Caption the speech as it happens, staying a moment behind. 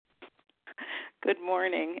Good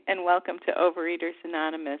morning, and welcome to Overeaters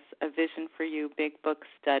Anonymous, a Vision for You Big Book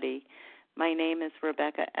Study. My name is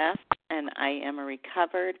Rebecca F., and I am a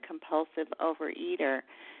recovered compulsive overeater.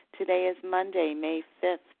 Today is Monday, May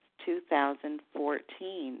 5th,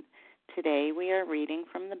 2014. Today we are reading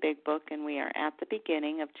from the Big Book, and we are at the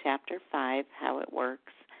beginning of Chapter 5, How It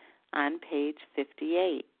Works, on page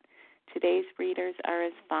 58. Today's readers are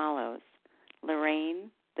as follows: Lorraine,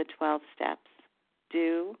 the 12 Steps;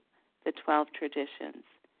 Do, the 12 Traditions;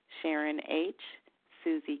 Sharon H.,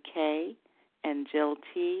 Susie K., and Jill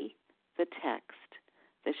T., the text.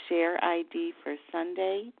 The share ID for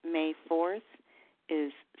Sunday, May 4th,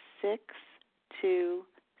 is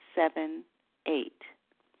 6278.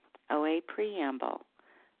 OA Preamble.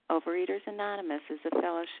 Overeaters Anonymous is a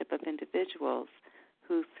fellowship of individuals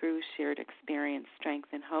who, through shared experience, strength,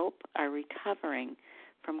 and hope, are recovering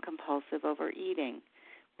from compulsive overeating.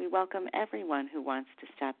 We welcome everyone who wants to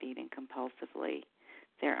stop eating compulsively.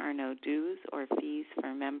 There are no dues or fees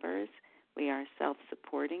for members. We are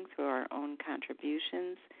self-supporting through our own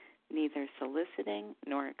contributions, neither soliciting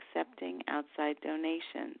nor accepting outside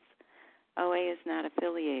donations. OA is not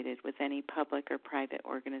affiliated with any public or private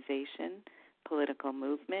organization, political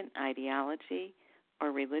movement, ideology,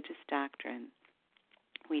 or religious doctrine.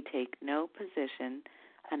 We take no position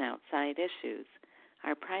on outside issues.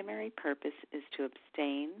 Our primary purpose is to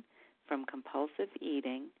abstain from compulsive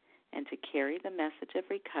eating and to carry the message of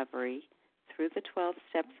recovery through the 12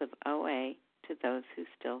 steps of OA to those who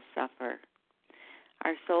still suffer.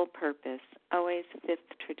 Our sole purpose: OA's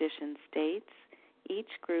fifth tradition states,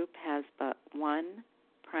 each group has but one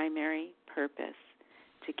primary purpose: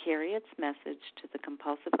 to carry its message to the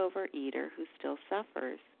compulsive overeater who still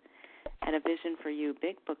suffers. At a Vision for You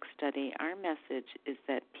Big Book Study, our message is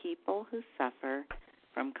that people who suffer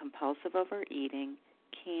from compulsive overeating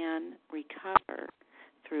can recover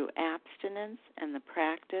through abstinence and the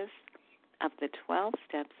practice of the 12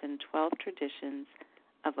 steps and 12 traditions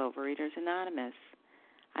of Overeaters Anonymous.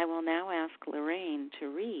 I will now ask Lorraine to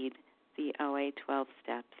read the OA 12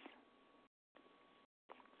 steps.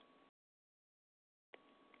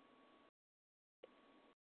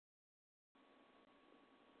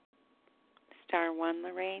 Star 1,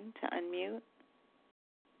 Lorraine, to unmute.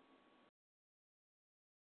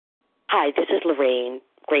 Hi, this is Lorraine,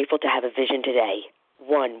 grateful to have a vision today.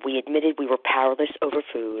 1, we admitted we were powerless over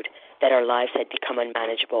food, that our lives had become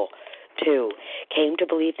unmanageable. 2, came to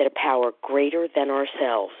believe that a power greater than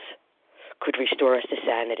ourselves could restore us to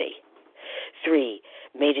sanity. 3,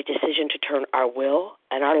 made a decision to turn our will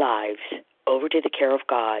and our lives over to the care of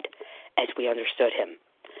God as we understood Him.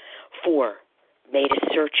 4, made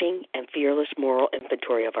a searching and fearless moral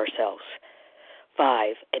inventory of ourselves.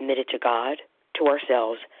 5, admitted to God, to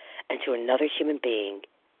ourselves, and to another human being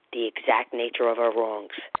the exact nature of our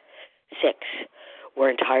wrongs. 6, we're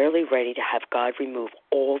entirely ready to have God remove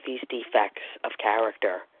all these defects of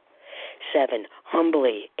character. 7,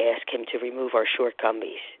 humbly ask Him to remove our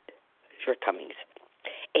shortcomings.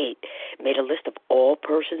 8, made a list of all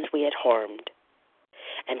persons we had harmed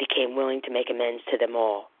and became willing to make amends to them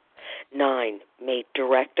all. 9, made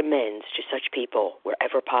direct amends to such people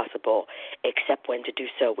wherever possible, except when to do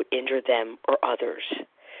so would injure them or others.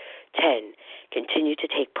 10, continued to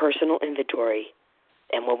take personal inventory,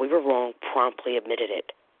 and when we were wrong, promptly admitted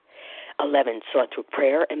it. 11, sought through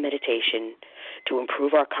prayer and meditation to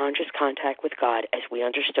improve our conscious contact with God as we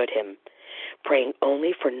understood Him, praying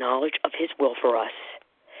only for knowledge of His will for us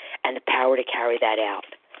and the power to carry that out.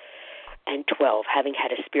 And 12, having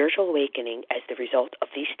had a spiritual awakening as the result of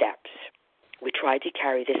these steps, we tried to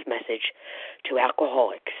carry this message to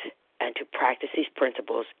alcoholics and to practice these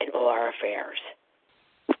principles in all our affairs.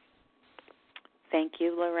 Thank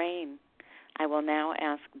you, Lorraine. I will now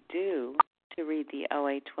ask Do to read the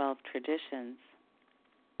OA 12 Traditions.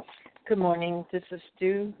 Good morning. This is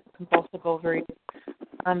Do, compulsive overeater.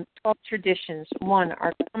 12 traditions. 1,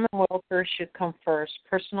 our common welfare should come first.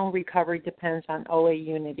 Personal recovery depends on OA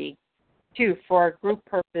unity. 2, for our group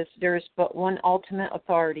purpose, there is but one ultimate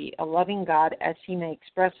authority, a loving God as He may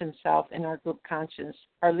express Himself in our group conscience.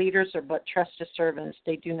 Our leaders are but trusted servants.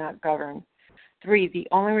 They do not govern. 3, the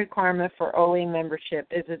only requirement for OA membership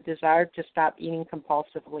is a desire to stop eating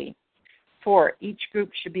compulsively. 4, each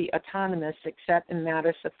group should be autonomous except in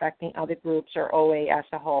matters affecting other groups or OA as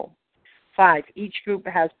a whole. 5, each group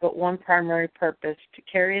has but one primary purpose, to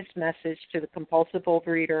carry its message to the compulsive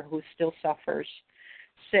overeater who still suffers.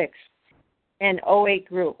 6, an OA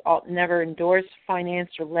group ought never endorse, finance,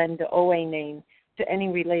 or lend the OA name to any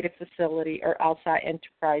related facility or outside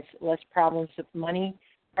enterprise, lest problems of money,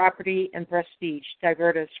 property, and prestige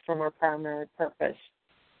divert us from our primary purpose.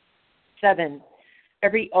 7,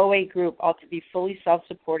 Every OA group ought to be fully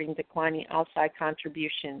self-supporting, declining outside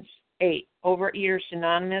contributions. 8. Overeaters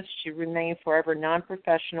Anonymous should remain forever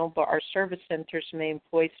non-professional, but our service centers may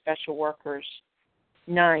employ special workers.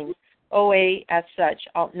 9. OA, as such,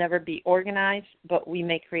 ought never be organized, but we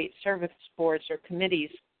may create service boards or committees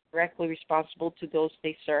directly responsible to those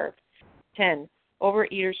they serve. 10.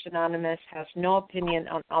 Overeaters Anonymous has no opinion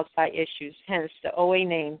on outside issues, hence the OA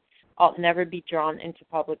name ought never be drawn into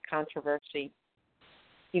public controversy.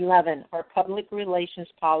 11. Our public relations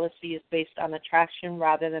policy is based on attraction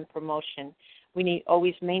rather than promotion. We need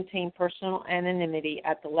always maintain personal anonymity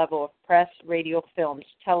at the level of press, radio, films,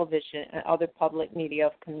 television, and other public media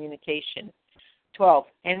of communication. 12.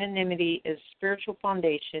 Anonymity is spiritual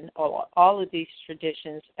foundation of all of these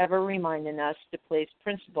traditions, ever reminding us to place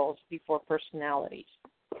principles before personalities.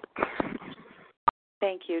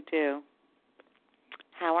 Thank you, Du.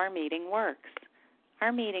 How our meeting works.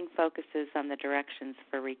 Our meeting focuses on the directions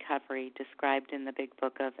for recovery described in the Big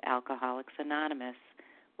Book of Alcoholics Anonymous.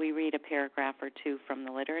 We read a paragraph or two from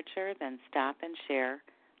the literature, then stop and share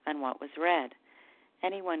on what was read.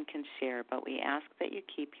 Anyone can share, but we ask that you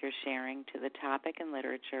keep your sharing to the topic and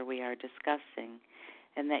literature we are discussing,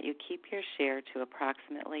 and that you keep your share to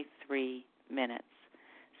approximately 3 minutes.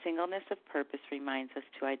 Singleness of purpose reminds us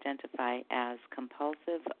to identify as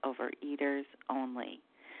compulsive overeaters only.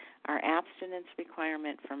 Our abstinence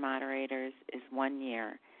requirement for moderators is 1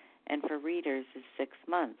 year, and for readers is 6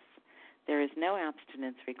 months. There is no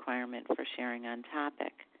abstinence requirement for sharing on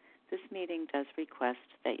topic. This meeting does request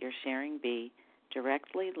that your sharing be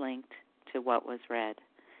directly linked to what was read.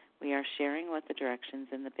 We are sharing what the directions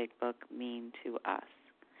in the Big Book mean to us.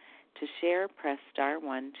 To share, press star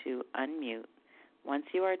 1 to unmute. Once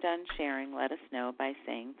you are done sharing, let us know by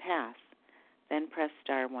saying pass. Then press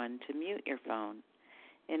star 1 to mute your phone.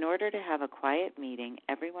 In order to have a quiet meeting,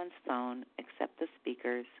 everyone's phone, except the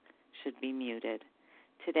speaker's, should be muted.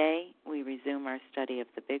 Today, we resume our study of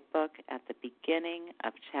the Big Book at the beginning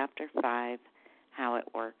of Chapter 5, How It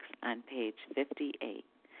Works, on page 58.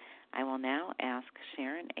 I will now ask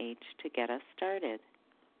Sharon H. to get us started.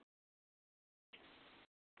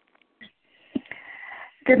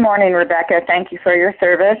 Good morning, Rebecca. Thank you for your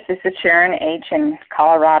service. This is Sharon H. in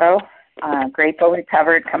Colorado, grateful,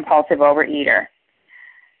 recovered, compulsive overeater.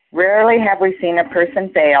 Rarely have we seen a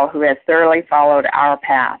person fail who has thoroughly followed our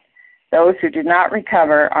path. Those who do not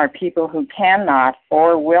recover are people who cannot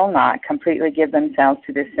or will not completely give themselves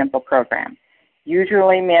to this simple program.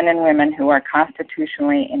 Usually men and women who are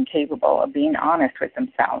constitutionally incapable of being honest with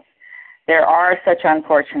themselves. There are such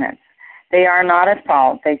unfortunates. They are not at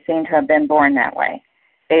fault. They seem to have been born that way.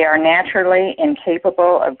 They are naturally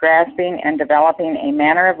incapable of grasping and developing a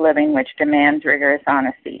manner of living which demands rigorous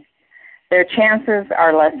honesty. Their chances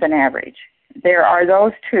are less than average. There are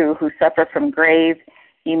those, too, who suffer from grave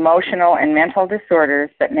emotional and mental disorders,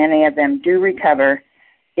 but many of them do recover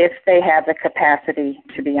if they have the capacity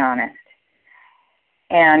to be honest.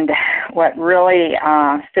 And what really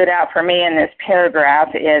stood out for me in this paragraph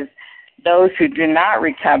is those who do not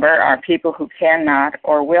recover are people who cannot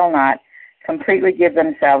or will not completely give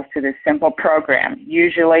themselves to this simple program,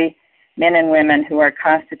 usually men and women who are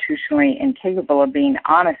constitutionally incapable of being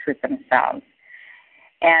honest with themselves.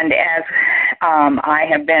 And as I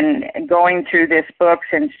have been going through this book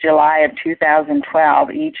since July of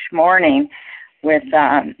 2012, each morning with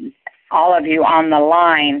all of you on the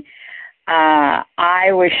line,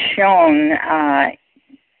 I was shown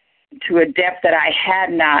to a depth that I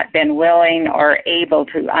had not been willing or able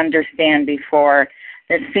to understand before,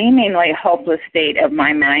 the seemingly hopeless state of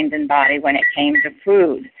my mind and body when it came to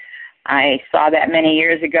food. I saw that many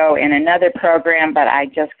years ago in another program, but I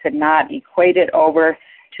just could not equate it over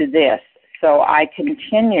to this. So I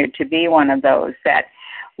continued to be one of those that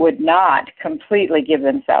would not completely give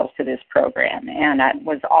themselves to this program. And I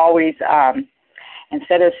was always,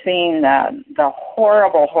 instead of seeing the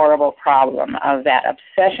horrible, horrible problem of that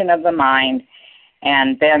obsession of the mind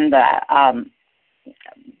and then the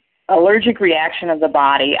allergic reaction of the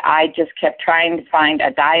body, I just kept trying to find a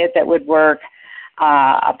diet that would work,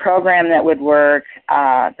 a program that would work,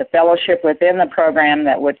 the fellowship within the program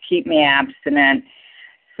that would keep me abstinent.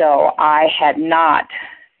 So I had not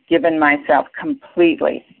given myself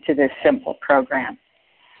completely to this simple program.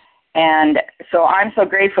 And so I'm so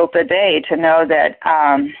grateful today to know that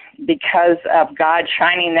because of God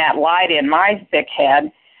shining that light in my thick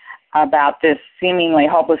head about this seemingly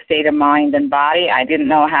hopeless state of mind and body, I didn't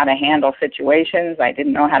know how to handle situations. I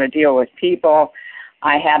didn't know how to deal with people.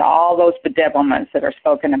 I had all those bedevilments that are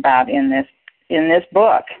spoken about in this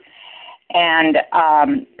book. And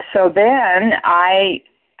so then I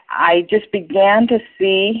I just began to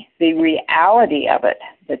see the reality of it,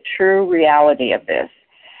 the true reality of this,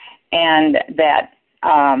 and that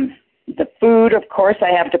the food, of course,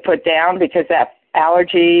 I have to put down because that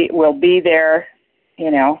allergy will be there,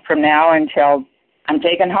 from now until I'm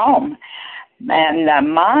taken home. And the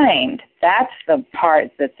mind, that's the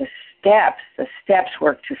part that the steps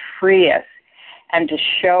work to free us and to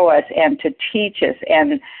show us and to teach us.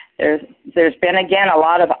 And there's been, again, a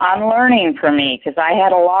lot of unlearning for me because I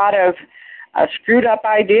had a lot of screwed up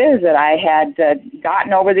ideas that I had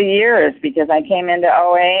gotten over the years because I came into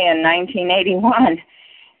OA in 1981.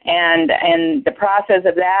 And in the process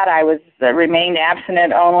of that, I remained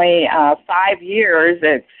abstinent only 5 years,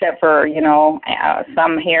 except for,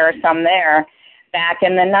 some here, some there, back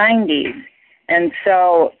in the 90s. And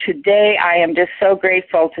so today I am just so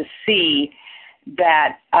grateful to see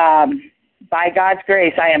that by God's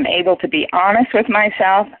grace, I am able to be honest with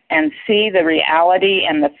myself and see the reality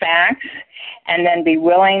and the facts, and then be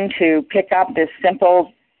willing to pick up this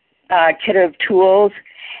simple kit of tools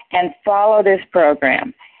and follow this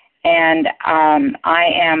program. And I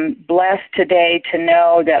am blessed today to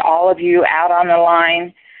know that all of you out on the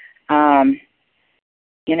line,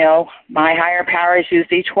 my higher powers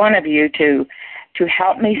used each one of you to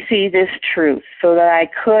help me see this truth so that I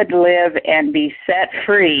could live and be set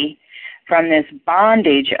free from this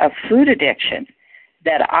bondage of food addiction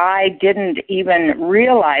that I didn't even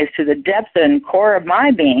realize to the depth and core of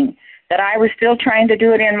my being that I was still trying to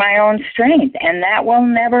do it in my own strength, and that will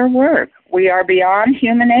never work. We are beyond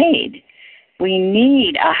human aid. We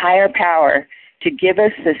need a higher power to give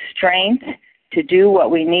us the strength to do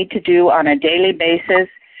what we need to do on a daily basis,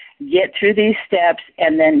 get through these steps,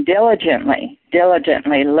 and then diligently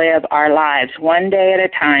live our lives one day at a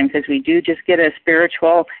time, because we do just get a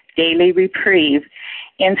spiritual daily reprieve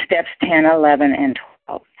in steps 10, 11, and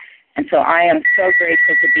 12. And so I am so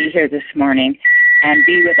grateful to be here this morning and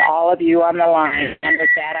be with all of you on the line. And with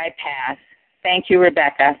that, I pass. Thank you,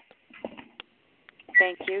 Rebecca.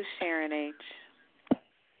 Thank you, Sharon H.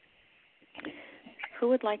 Who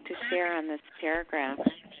would like to share on this paragraph?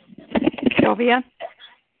 Sylvia.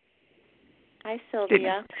 Hi,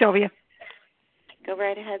 Sylvia. Sylvia. Go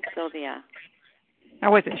right ahead, Sylvia. I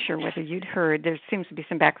wasn't sure whether you'd heard. There seems to be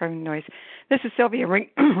some background noise. This is Sylvia,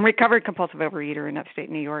 recovered compulsive overeater in upstate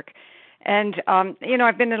New York. And,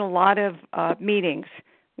 I've been in a lot of meetings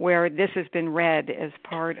where this has been read as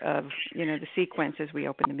part of, the sequence as we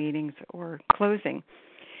open the meetings or closing.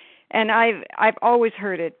 And I've always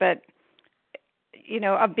heard it, but,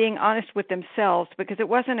 of being honest with themselves, because it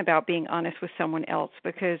wasn't about being honest with someone else,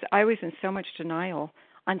 because I was in so much denial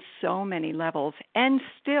on so many levels. And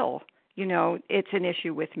still, it's an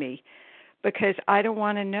issue with me because I don't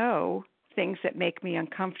want to know things that make me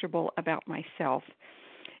uncomfortable about myself.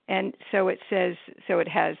 And so it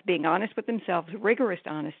has being honest with themselves, rigorous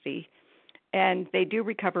honesty, and they do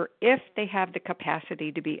recover if they have the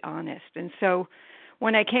capacity to be honest. And so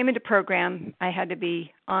when I came into program, I had to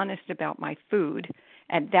be honest about my food,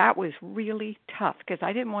 and that was really tough because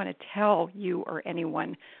I didn't want to tell you or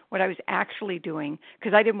anyone what I was actually doing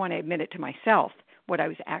because I didn't want to admit it to myself what I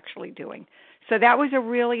was actually doing. So that was a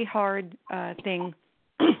really hard thing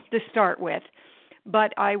to start with,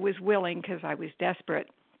 but I was willing because I was desperate.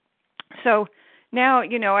 So now,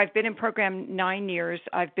 I've been in program 9 years.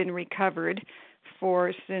 I've been recovered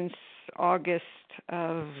since August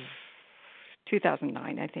of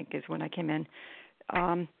 2009, I think, is when I came in.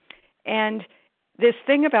 And this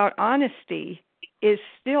thing about honesty is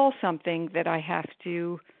still something that I have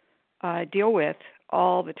to deal with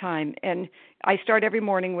all the time. And I start every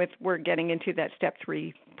morning with, we're getting into that step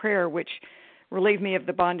 3 prayer, which relieve me of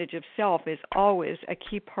the bondage of self is always a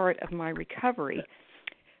key part of my recovery.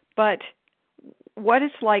 But what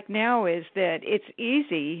it's like now is that it's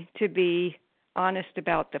easy to be honest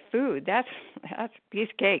about the food. That's a piece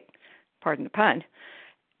of cake, pardon the pun.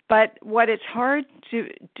 But what it's hard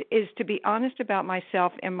is to be honest about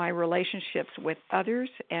myself and my relationships with others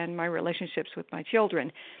and my relationships with my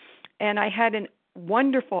children. And I had a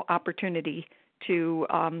wonderful opportunity to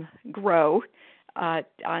grow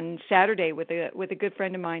on Saturday with a good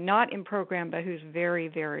friend of mine, not in program, but who's very,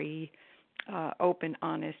 very open,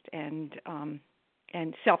 honest, and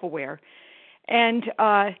self-aware. And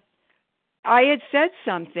I had said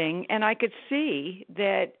something, and I could see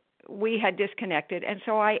that we had disconnected. And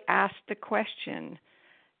so I asked the question,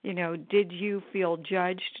 did you feel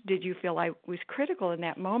judged? Did you feel I was critical in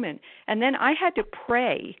that moment? And then I had to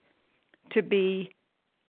pray to be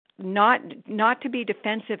not to be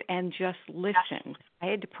defensive and just listen. I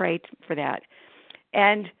had to pray for that.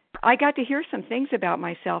 And I got to hear some things about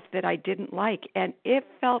myself that I didn't like, and it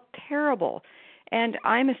felt terrible. And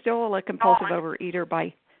I'm still a compulsive overeater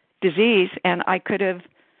by disease, and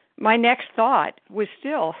my next thought was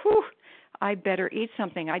still, I better eat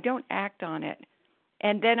something. I don't act on it.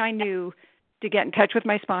 And then I knew to get in touch with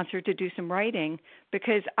my sponsor to do some writing,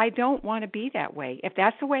 because I don't want to be that way. If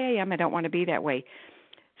that's the way I am, I don't want to be that way.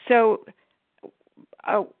 So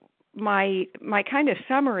my kind of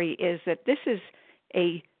summary is that this is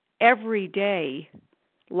a everyday,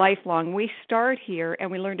 lifelong. We start here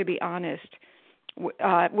and we learn to be honest.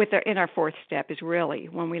 In our fourth step is really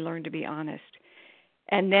when we learn to be honest,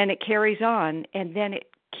 and then it carries on, and then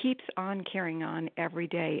it keeps on carrying on every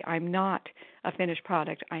day. I'm not a finished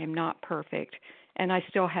product. I am not perfect, and I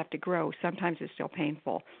still have to grow. Sometimes it's still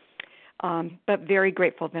painful, but very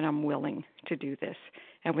grateful that I'm willing to do this.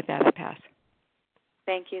 And with that, I pass.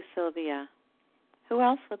 Thank you, Sylvia. Who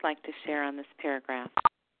else would like to share on this paragraph?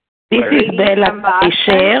 This is Bella. I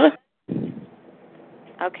share.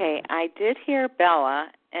 Okay, I did hear Bella,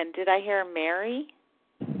 and did I hear Mary?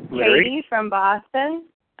 Larry. Katie from Boston.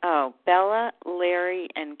 Oh, Bella, Larry,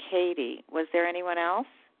 and Katie. Was there anyone else?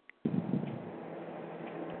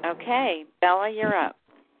 Okay, Bella, you're up.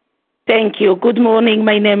 Thank you. Good morning.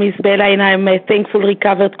 My name is Bella, and I'm a thankful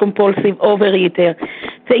recovered compulsive overeater.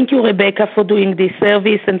 Thank you, Rebecca, for doing this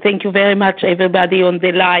service, and thank you very much, everybody on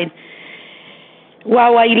the line.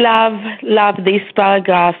 Wow, I love this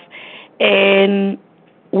paragraph, and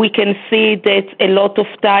we can see that a lot of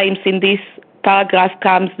times in this paragraph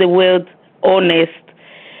comes the word honest.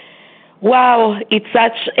 Wow, it's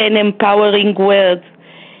such an empowering word.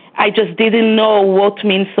 I just didn't know what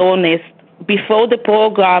means honest. Before the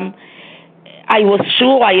program, I was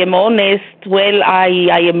sure I am honest. Well,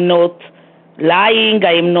 I am not lying.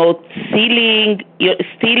 I am not stealing.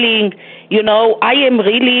 I am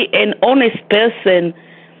really an honest person.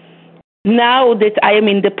 Now that I am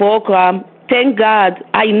in the program, thank God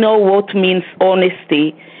I know what means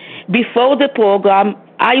honesty. Before the program,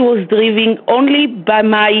 I was driven only by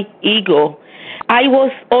my ego. I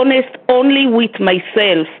was honest only with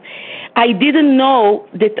myself. I didn't know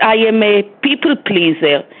that I am a people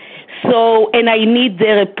pleaser, and I need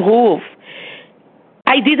their approval.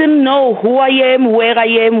 I didn't know who I am, where I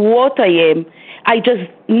am, what I am. I just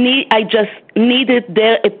needed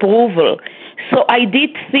their approval. So I did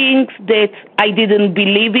things that I didn't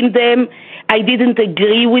believe in them. I didn't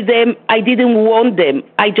agree with them. I didn't want them.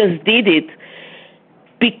 I just did it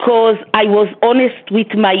because I was honest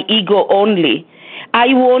with my ego only. I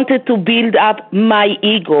wanted to build up my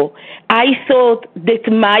ego. I thought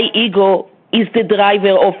that my ego is the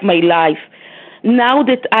driver of my life. Now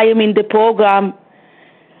that I am in the program,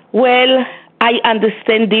 well, I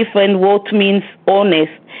understand different what means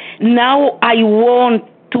honest. Now I want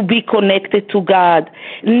to be connected to God.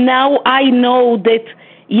 Now I know that,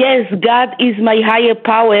 yes, God is my higher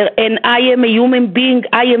power, and I am a human being.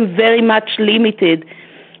 I am very much limited.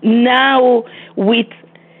 Now,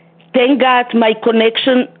 thank God, my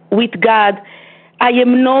connection with God, I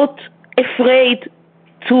am not afraid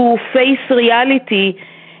to face reality.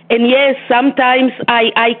 And yes, sometimes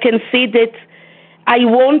I can see that I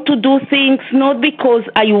want to do things not because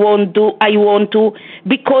I want to,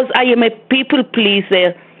 because I am a people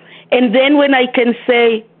pleaser. And then when I can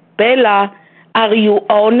say, Bella, are you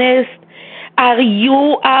honest?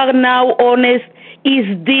 You are now honest? Is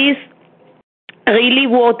this really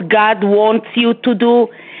what God wants you to do?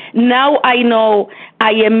 Now I know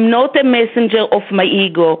I am not a messenger of my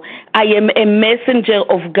ego. I am a messenger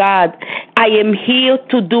of God. I am here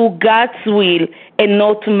to do God's will and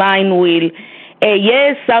not mine will.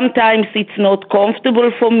 Yes, sometimes it's not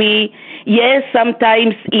comfortable for me. Yes,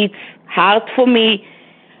 sometimes it's hard for me.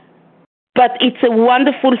 But it's a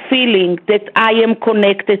wonderful feeling that I am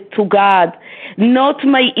connected to God. Not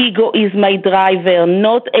my ego is my driver,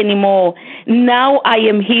 not anymore. Now I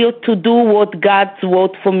am here to do what God's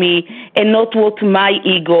wants for me and not what my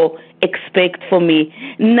ego expects for me.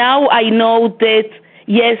 Now I know that,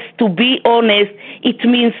 yes, to be honest, it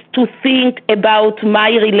means to think about my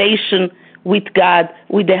relation with God,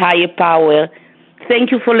 with the higher power. Thank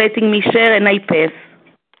you for letting me share, and I pass.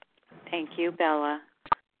 Thank you, Bella.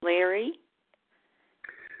 Larry?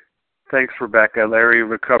 Thanks, Rebecca. Larry,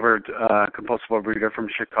 recovered compulsive overeater from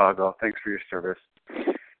Chicago. Thanks for your service.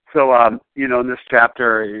 So, in this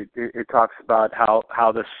chapter, it talks about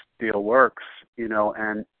how this deal works,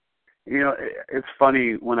 and, it's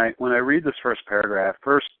funny, when I read this first paragraph,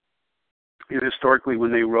 historically,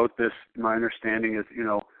 when they wrote this, my understanding is,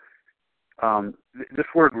 this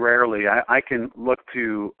word rarely, I can look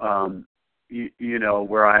to,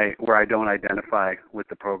 where I don't identify with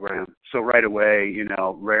the program. So right away,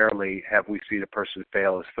 rarely have we seen a person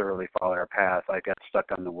fail as thoroughly follow our path. I got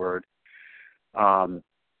stuck on the word.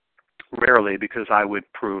 rarely, because I would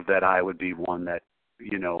prove that I would be one that,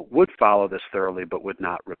 would follow this thoroughly but would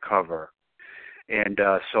not recover. And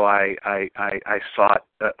so I sought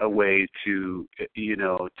a way to,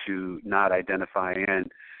 to not identify in.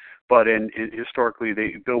 But historically,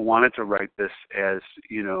 Bill wanted to write this as,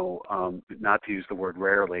 not to use the word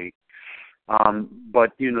rarely.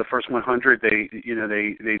 But the first 100 they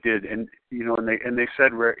did, and they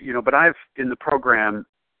said, but I've in the program,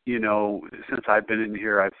 since I've been in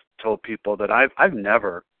here, I've told people that I've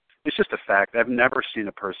never, it's just a fact, I've never seen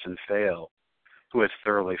a person fail who has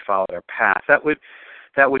thoroughly followed our path. That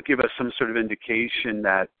would give us some sort of indication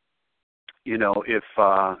that, if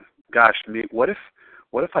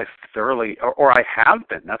what if I thoroughly, or I have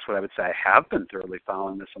been, that's what I would say, I have been thoroughly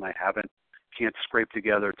following this, and I can't scrape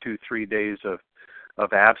together 2-3 days of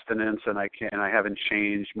abstinence, and I haven't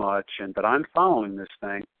changed much, but I'm following this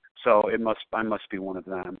thing, so I must be one of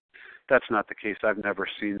them. That's not the case. I've never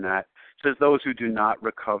seen that. It says those who do not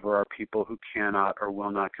recover are people who cannot or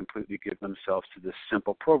will not completely give themselves to this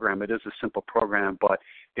simple program. It is a simple program, but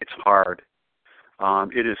it's hard.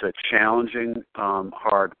 It is a challenging,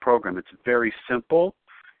 hard program. It's very simple.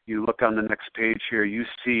 You look on the next page here, you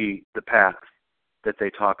see the path that they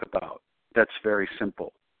talk about. That's very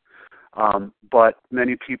simple. But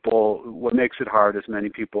many people, what makes it hard is many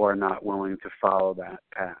people are not willing to follow that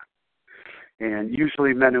path. And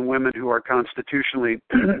usually men and women who are constitutionally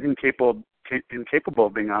incapable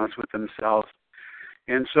of being honest with themselves.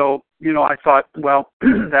 And so, I thought, well,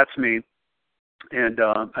 that's me. And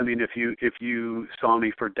if you saw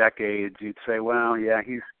me for decades, you'd say, well, yeah,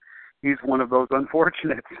 he's one of those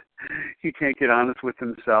unfortunates. He can't get honest with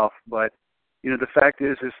himself. But the fact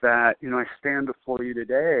is that I stand before you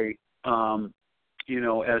today, as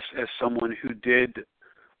someone who did.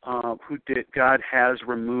 God has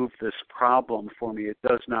removed this problem for me. It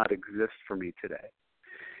does not exist for me today.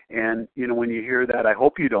 And, when you hear that, I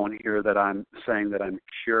hope you don't hear that I'm saying that I'm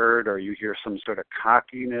cured, or you hear some sort of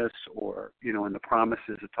cockiness, or, in the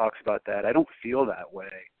promises it talks about that. I don't feel that way.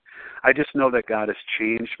 I just know that God has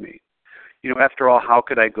changed me. After all, how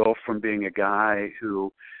could I go from being a guy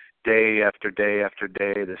who day after day after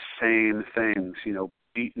day, the same things,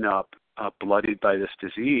 beaten up, bloodied by this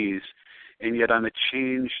disease, and yet I'm a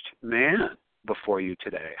changed man before you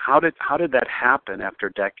today? How did that happen after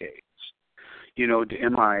decades?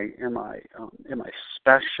 Am I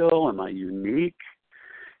special? Am I unique?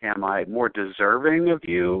 Am I more deserving of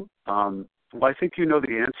you? Well, I think you know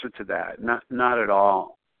the answer to that. Not at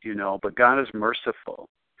all. But God is merciful,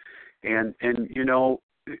 and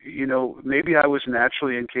maybe I was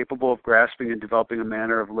naturally incapable of grasping and developing a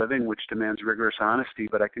manner of living which demands rigorous honesty.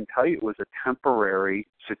 But I can tell you it was a temporary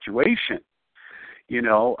situation.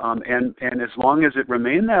 And as long as it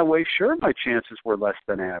remained that way, sure, my chances were less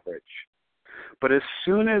than average. But as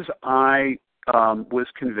soon as I was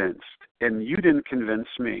convinced, and you didn't convince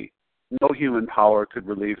me, no human power could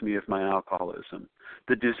relieve me of my alcoholism.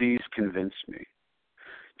 The disease convinced me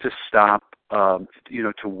to stop,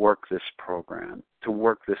 to work this program, to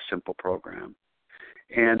work this simple program.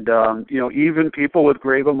 And, even people with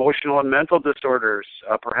grave emotional and mental disorders,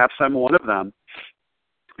 perhaps I'm one of them,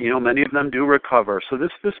 many of them do recover. So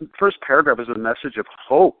this first paragraph is a message of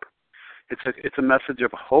hope. It's a message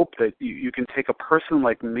of hope that you can take a person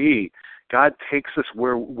like me. God takes us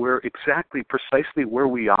where we're precisely where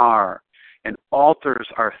we are, and alters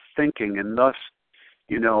our thinking. And thus,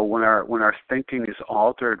 when our thinking is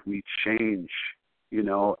altered, we change.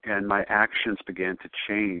 And my actions began to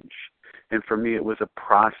change. And for me, it was a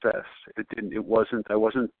process.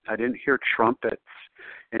 I didn't hear trumpets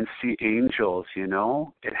and see angels.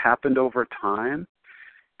 It happened over time.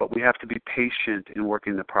 But we have to be patient in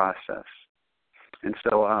working the process. And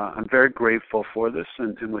so I'm very grateful for this,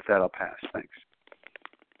 and with that I'll pass. Thanks.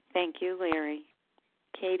 Thank you, Larry.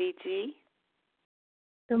 Katie G.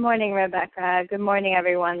 Good morning, Rebecca. Good morning,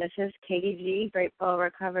 everyone. This is Katie G., grateful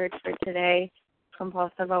recovered for today,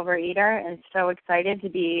 compulsive overeater, and so excited to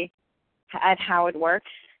be at How It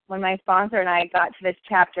Works. When my sponsor and I got to this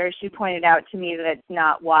chapter, she pointed out to me that it's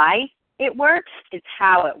not why it works, it's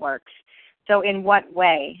how it works. So in what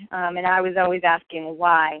way? And I was always asking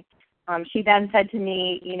why. She then said to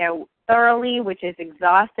me, thoroughly, which is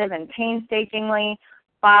exhaustive and painstakingly,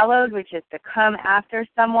 followed, which is to come after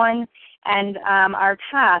someone, and our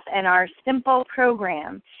path and our simple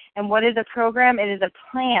program. And what is a program? It is a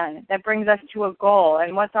plan that brings us to a goal.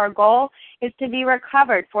 And what's our goal? Is to be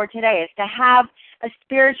recovered for today. It's to have a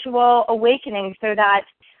spiritual awakening so that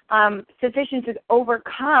sufficient to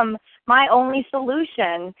overcome my only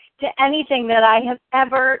solution to anything that I have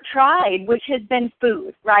ever tried, which has been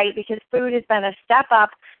food, right? Because food has been a step up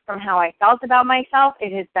from how I felt about myself.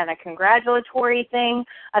 It has been a congratulatory thing,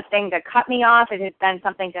 a thing to cut me off. It has been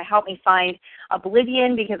something to help me find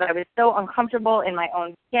oblivion because I was so uncomfortable in my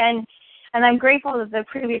own skin. And I'm grateful that the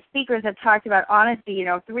previous speakers have talked about honesty,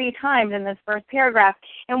 3 times in this first paragraph.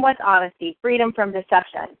 And what's honesty? Freedom from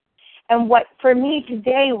deception. And what, for me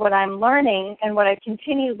today, what I'm learning and what I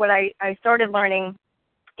started learning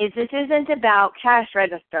is this isn't about cash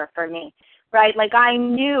register for me, right? Like I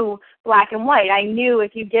knew black and white. I knew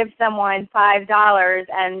if you give someone $5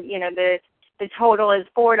 and, the total is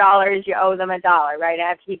 $4, you owe them $1, right? I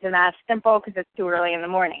have to keep the math simple because it's too early in the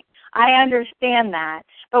morning. I understand that.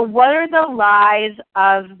 But what are the lies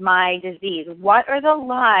of my disease? What are the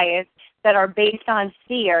lies that are based on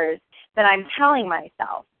fears that I'm telling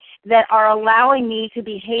myself that are allowing me to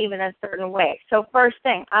behave in a certain way? So first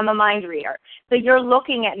thing, I'm a mind reader. So you're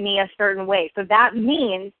looking at me a certain way. So that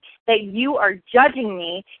means that you are judging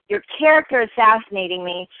me. Your character assassinating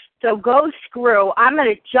me. So go screw. I'm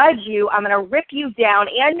going to judge you. I'm going to rip you down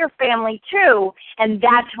and your family too. And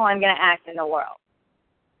that's how I'm going to act in the world.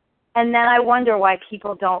 And then I wonder why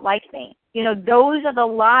people don't like me. Those are the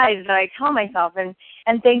lies that I tell myself. And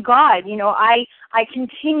thank God, I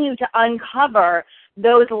continue to uncover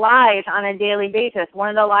those lies on a daily basis. One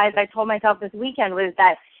of the lies I told myself this weekend was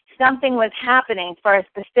that something was happening for a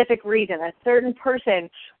specific reason. A certain person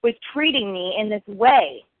was treating me in this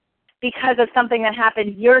way because of something that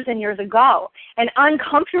happened years and years ago. And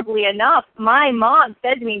uncomfortably enough, my mom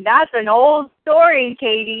said to me, "That's an old story,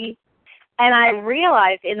 Katie." And I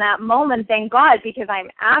realized in that moment, thank God, because I'm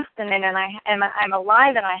abstinent and I'm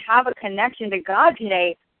alive and I have a connection to God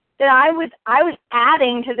today, that I was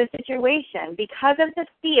adding to the situation because of the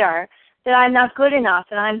fear that I'm not good enough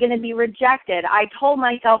and I'm going to be rejected. I told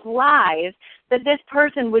myself lies that this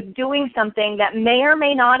person was doing something that may or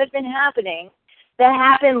may not have been happening, that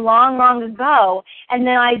happened long, long ago, and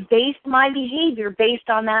then I based my behavior based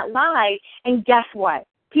on that lie, and guess what?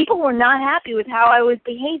 People were not happy with how I was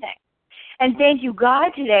behaving. And thank you, God,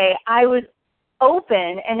 today I was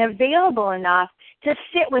open and available enough to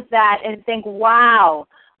sit with that and think, wow,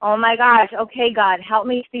 oh my gosh, okay, God, help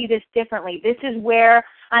me see this differently. This is where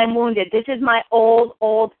I'm wounded. This is my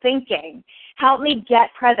old thinking. Help me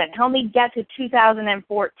get present. Help me get to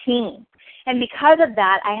 2014. And because of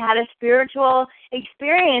that, I had a spiritual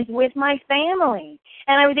experience with my family.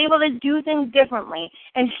 And I was able to do things differently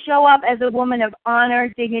and show up as a woman of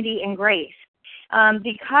honor, dignity, and grace.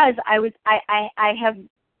 Because I have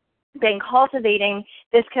been cultivating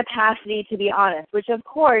this capacity to be honest, which of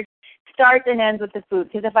course starts and ends with the food.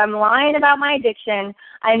 Because if I'm lying about my addiction,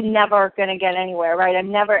 I'm never going to get anywhere, right?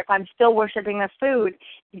 If I'm still worshiping the food,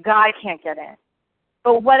 God can't get in.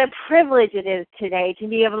 But what a privilege it is today to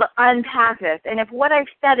be able to unpack this. And if what I've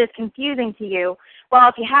said is confusing to you, well,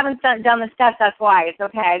 if you haven't done the steps, that's why. It's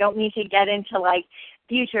okay. I don't need to get into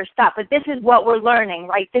future stuff. But this is what we're learning,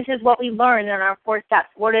 right? This is what we learn in our 4 steps.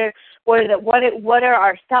 What are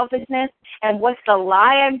our selfishness, and what's the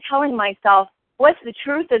lie I'm telling myself? What's the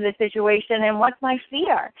truth of the situation, and what's my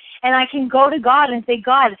fear? And I can go to God and say,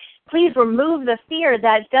 God, please remove the fear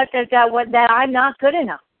that I'm not good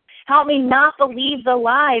enough. Help me not believe the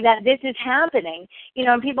lie that this is happening.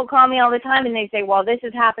 And people call me all the time and they say, well, this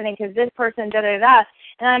is happening because this person, da-da-da.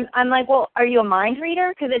 And I'm like, well, are you a mind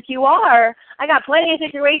reader? Because if you are, I got plenty of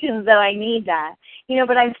situations that I need that.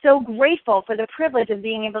 But I'm so grateful for the privilege of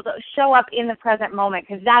being able to show up in the present moment,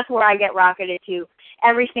 because that's where I get rocketed to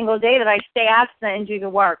every single day that I stay abstinent and do the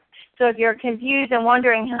work. So if you're confused and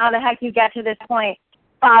wondering how the heck you get to this point,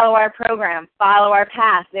 follow our program, follow our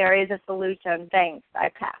path. There is a solution. Thanks. I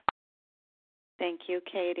pass. Thank you,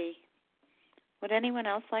 Katie. Would anyone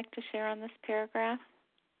else like to share on this paragraph?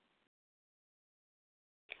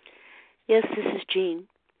 Yes, this is Jean.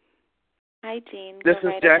 Hi, Jean. This is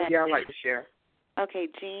Jackie. I'd like to share. Okay,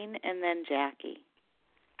 Jean and then Jackie.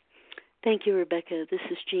 Thank you, Rebecca. This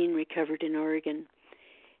is Jean, recovered in Oregon.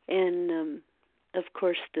 And, of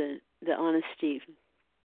course, the honesty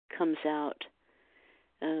comes out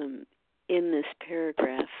in this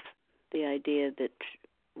paragraph, the idea that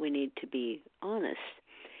we need to be honest.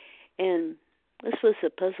 And this was a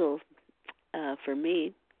puzzle for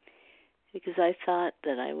me, because I thought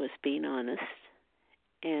that I was being honest,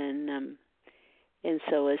 and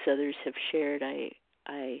so as others have shared,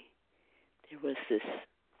 there was this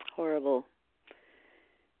horrible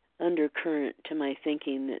undercurrent to my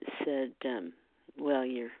thinking that said, well,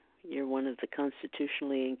 you're one of the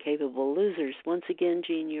constitutionally incapable losers. Once again,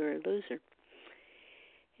 Jean, you're a loser.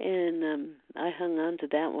 And I hung on to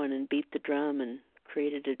that one and beat the drum and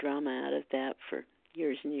created a drama out of that for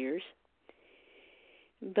years and years.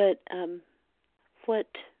 But what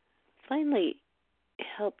finally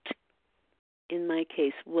helped in my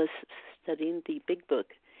case was studying the Big Book,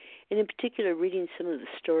 and in particular reading some of the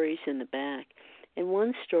stories in the back. And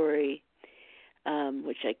one story,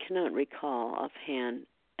 which I cannot recall offhand,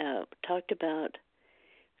 talked about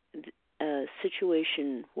a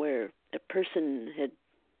situation where a person had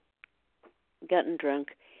gotten drunk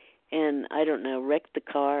and, I don't know, wrecked the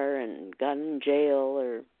car and got in jail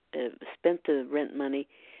or spent the rent money,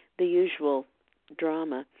 the usual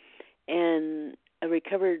drama. And a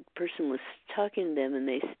recovered person was talking to them, and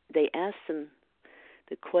they asked them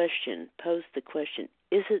posed the question,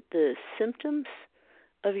 is it the symptoms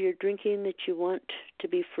of your drinking that you want to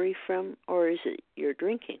be free from, or is it your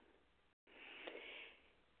drinking?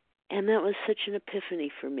 And that was such an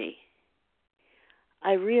epiphany for me.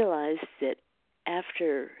 I realized that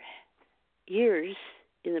after years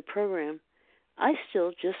in the program, I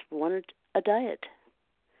still just wanted a diet.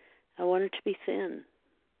 I wanted to be thin.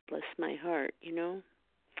 Bless my heart, you know.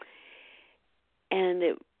 And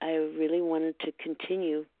I really wanted to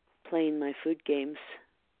continue playing my food games.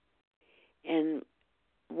 And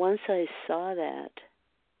once I saw that,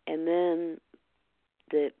 and then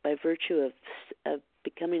by virtue of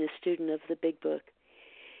becoming a student of the Big Book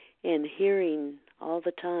and hearing all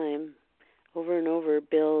the time, over and over,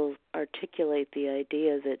 Bill articulate the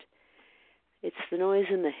idea that it's the noise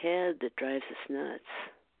in the head that drives us nuts.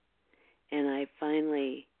 And I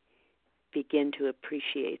finally begin to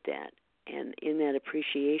appreciate that. And in that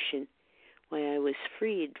appreciation, why I was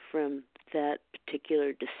freed from that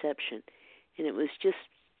particular deception. And it was just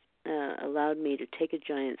allowed me to take a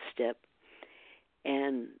giant step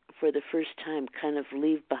and for the first time kind of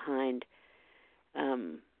leave behind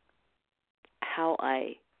how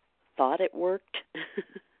I thought it worked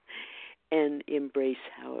and embrace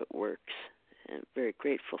how it works. I'm very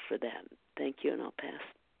grateful for that. Thank you, and I'll pass.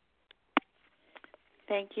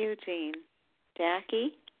 Thank you, Jean.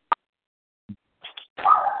 Jackie?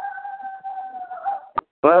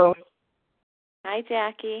 Hello? Hi,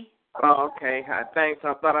 Jackie. Oh, okay. Hi, thanks.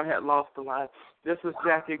 I thought I had lost the line. This is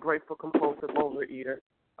Jackie, Grateful Compulsive Overeater.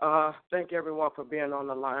 Thank everyone for being on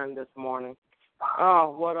the line this morning.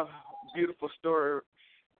 Oh, what a beautiful story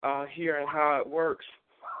hearing how it works.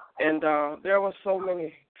 And there were so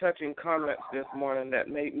many touching comments this morning that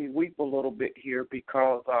made me weep a little bit here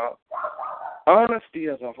because honesty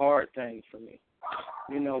is a hard thing for me.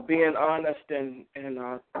 You know, being honest and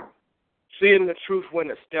seeing the truth when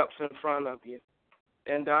it steps in front of you.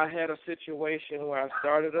 And I had a situation where I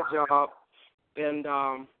started a job, and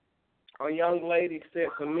a young lady said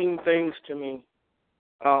some mean things to me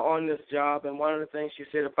on this job. And one of the things she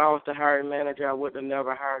said, if I was the hiring manager, I would have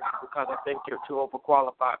never hired you because I think you're too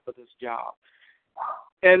overqualified for this job.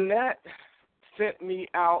 And that sent me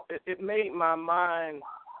out. It made my mind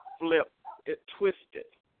flip. It twisted.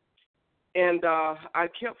 And I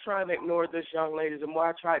kept trying to ignore this young lady. The more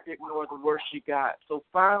I tried to ignore, the worse she got. So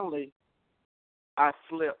finally, I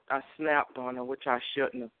flipped. I snapped on her, which I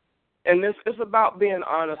shouldn't have. And this is about being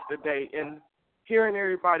honest today. And hearing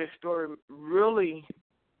everybody's story really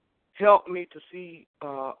helped me to see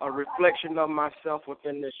a reflection of myself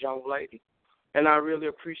within this young lady. And I really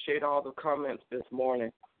appreciate all the comments this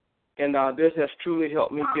morning. And this has truly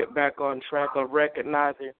helped me get back on track of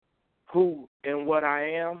recognizing who and what I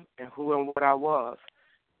am and who and what I was.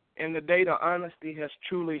 And the data honesty has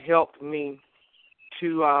truly helped me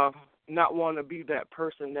to not want to be that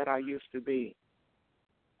person that I used to be.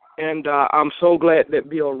 And I'm so glad that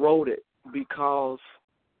Bill wrote it, because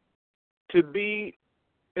to be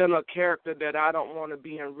in a character that I don't want to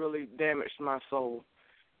be in really damaged my soul.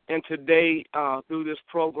 And today, through this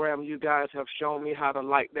program, you guys have shown me how to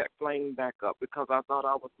light that flame back up, because I thought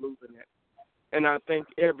I was losing it. And I thank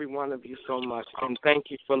every one of you so much, and thank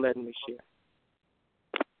you for letting me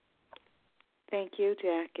share. Thank you,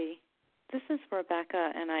 Jackie. This is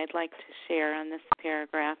Rebecca, and I'd like to share on this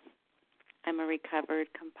paragraph. I'm a recovered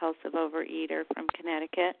compulsive overeater from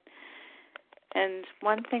Connecticut. And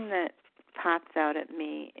one thing that pops out at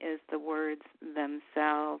me is the words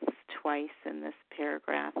themselves twice in this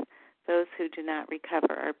paragraph. Those who do not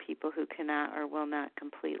recover are people who cannot or will not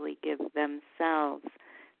completely give themselves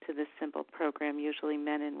to this simple program, usually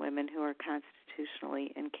men and women who are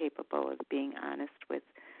constitutionally incapable of being honest with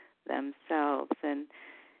themselves. And,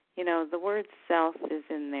 you know, the word self is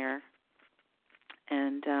in there.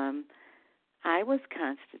 And I was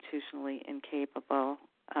constitutionally incapable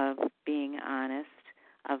of being honest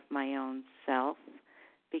of my own self,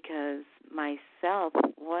 because my self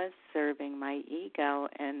was serving my ego,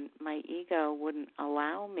 and my ego wouldn't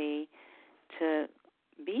allow me to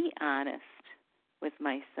be honest with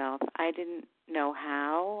myself. I didn't know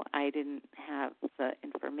how. I didn't have the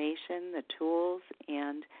information, the tools,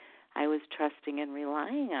 and I was trusting and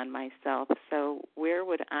relying on myself. So where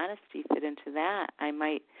would honesty fit into that? I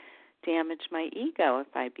might damage my ego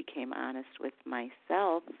if I became honest with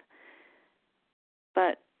myself.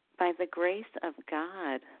 But by the grace of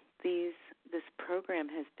God, this program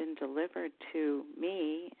has been delivered to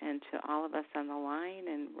me and to all of us on the line,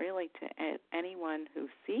 and really to anyone who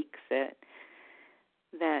seeks it,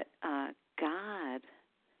 that God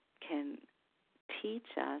can teach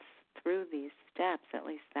us through these steps. At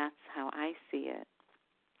least that's how I see it.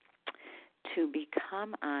 To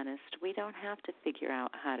become honest, we don't have to figure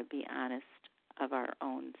out how to be honest of our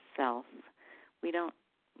own self. We don't,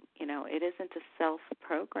 it isn't a self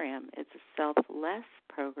program. It's a selfless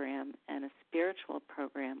program and a spiritual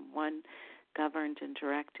program, one governed and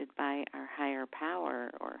directed by our higher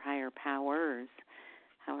power or higher powers,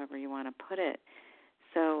 however you want to put it.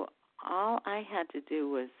 So all I had to do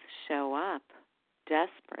was show up,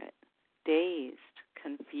 desperate, dazed,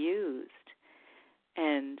 confused,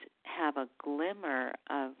 and have a glimmer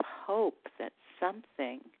of hope that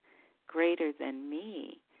something greater than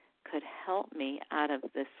me could help me out of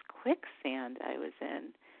this quicksand I was in,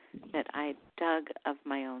 that I dug of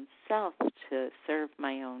my own self to serve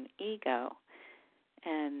my own ego.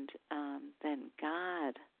 And then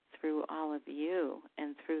God, through all of you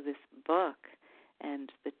and through this book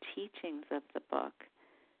and the teachings of the book,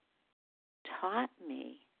 taught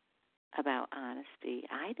me about honesty.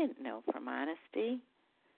 I didn't know from honesty.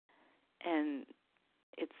 And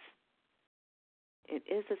it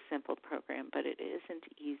is a simple program, but it isn't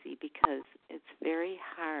easy because it's very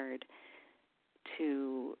hard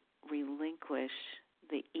to relinquish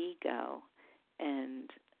the ego. And,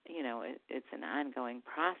 it's an ongoing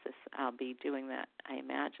process. I'll be doing that, I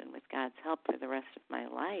imagine, with God's help for the rest of my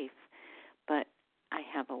life. But I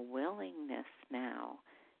have a willingness now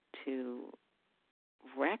to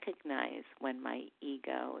recognize when my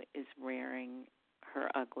ego is rearing her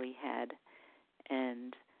ugly head,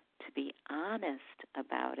 and to be honest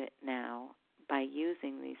about it now by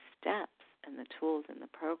using these steps and the tools in the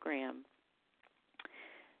program,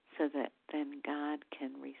 so that then God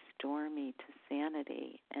can restore me to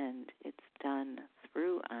sanity, and it's done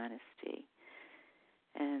through honesty.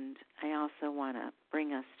 And I also want to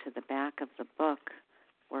bring us to the back of the book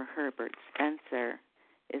where Herbert Spencer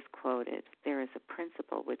is quoted. There is a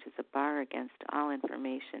principle which is a bar against all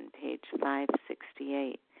information, page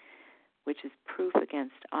 568, which is proof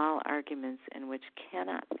against all arguments, and which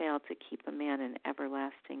cannot fail to keep a man in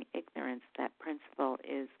everlasting ignorance. That principle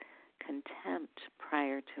is contempt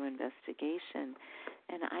prior to investigation.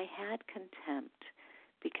 And I had contempt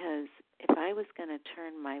because if I was going to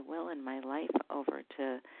turn my will and my life over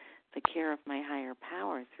to the care of my higher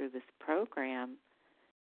power through this program,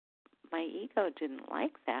 my ego didn't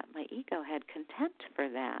like that. My ego had contempt for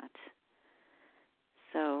that.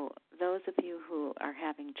 So those of you who are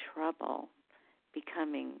having trouble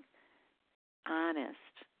becoming honest,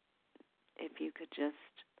 if you could just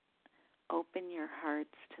open your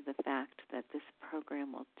hearts to the fact that this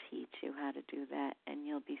program will teach you how to do that, and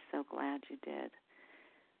you'll be so glad you did.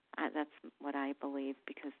 That's what I believe,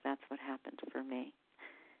 because that's what happened for me.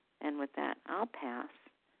 And with that, I'll pass.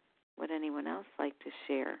 Would anyone else like to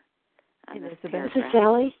share on this paragraph? This is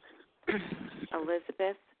Sally.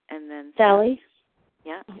 Elizabeth, and then Sally.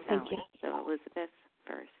 Yeah, thank Sally. you. So Elizabeth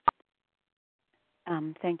first.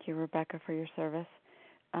 Thank you, Rebecca, for your service.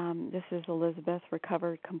 This is Elizabeth,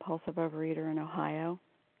 recovered compulsive overeater in Ohio.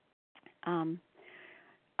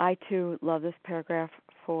 I, too, love this paragraph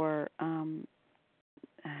for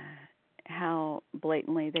how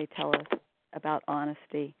blatantly they tell us about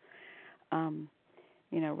honesty.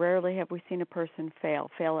 Rarely have we seen a person fail.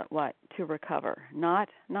 Fail at what? To recover. Not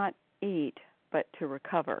eat, but to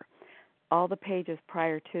recover. All the pages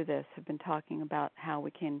prior to this have been talking about how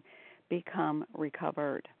we can become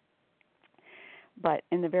recovered. But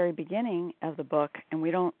in the very beginning of the book, and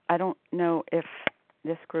I don't know if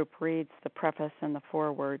this group reads the preface and the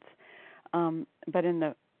forewords, but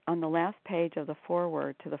on the last page of the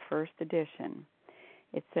foreword to the first edition,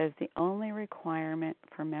 it says the only requirement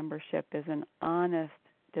for membership is an honest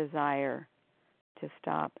desire to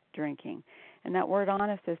stop drinking. And that word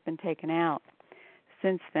honest has been taken out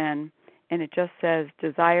since then, and it just says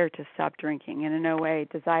desire to stop drinking, and in no way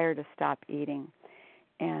desire to stop eating.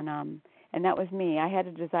 And that was me. I had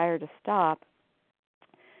a desire to stop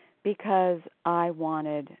because I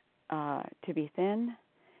wanted to be thin,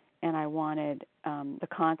 and I wanted the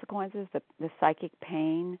consequences, the psychic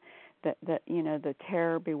pain, the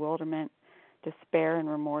terror, bewilderment, despair, and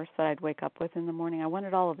remorse that I'd wake up with in the morning. I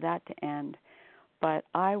wanted all of that to end, but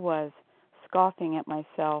I was scoffing at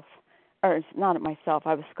myself, or it's not at myself.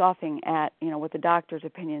 I was scoffing at, what the doctor's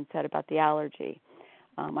opinion said about the allergy.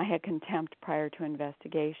 I had contempt prior to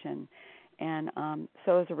investigation. And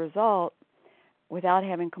so as a result, without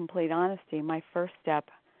having complete honesty, my first step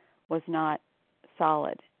was not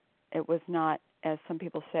solid. It was not, as some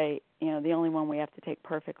people say, the only one we have to take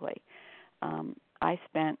perfectly. I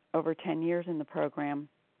spent over 10 years in the program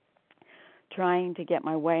trying to get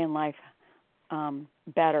my way in life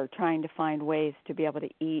better, trying to find ways to be able to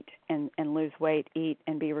eat and lose weight, eat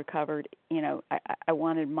and be recovered. I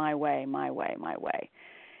wanted my way.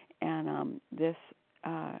 And this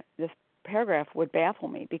paragraph would baffle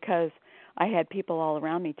me because I had people all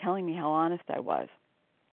around me telling me how honest I was.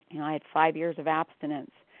 I had 5 years of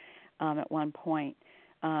abstinence at one point,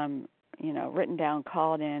 written down,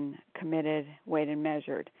 called in, committed, weighed and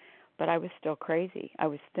measured. But I was still crazy. I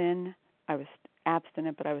was thin, I was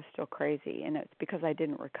abstinent, but I was still crazy. And it's because I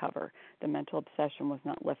didn't recover. The mental obsession was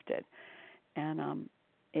not lifted. And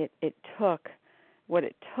it took what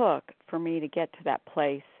it took for me to get to that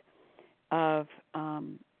place of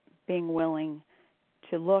being willing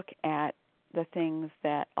to look at the things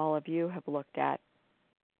that all of you have looked at,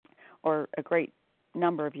 or a great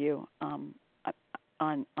number of you on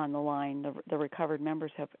the line, the recovered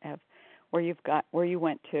members have where you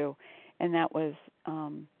went to, and that was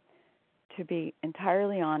to be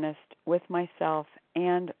entirely honest with myself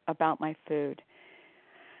and about my food.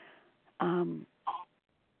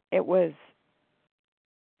 It was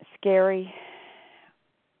scary,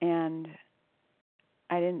 and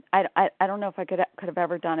I don't know if I could have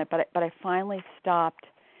ever done it, but I finally stopped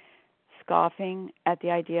scoffing at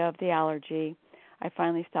the idea of the allergy. I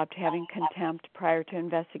finally stopped having contempt prior to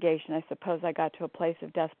investigation. I suppose I got to a place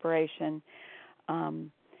of desperation,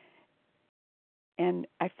 and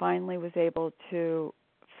I finally was able to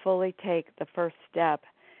fully take the first step.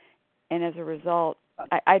 And as a result,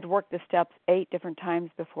 I'd worked the steps 8 different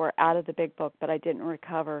times before out of the big book, but I didn't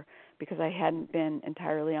recover because I hadn't been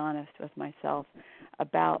entirely honest with myself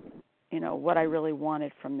about, what I really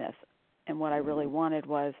wanted from this. And what I really wanted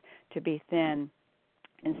was to be thin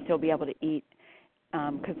and still be able to eat,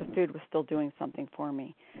 because the food was still doing something for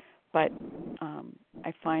me. But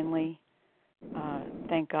I finally,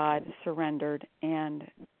 thank God, surrendered and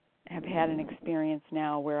have had an experience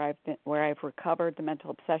now where I've recovered. The mental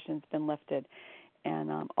obsession's been lifted,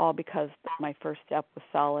 and all because my first step was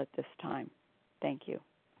solid this time. Thank you.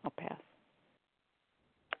 I'll pass.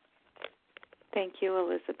 Thank you,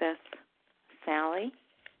 Elizabeth. Sally?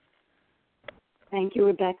 Thank you,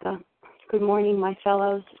 Rebecca. Good morning, my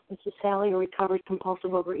fellows. This is Sally, a recovered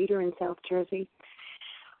compulsive overeater in South Jersey.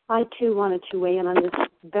 I, too, wanted to weigh in on this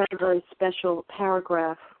very, very special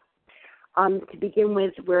paragraph. To begin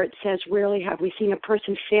with, where it says, rarely have we seen a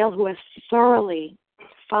person fail who has thoroughly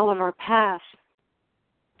followed our path.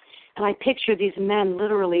 And I picture these men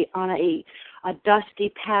literally on a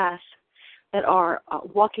dusty path that are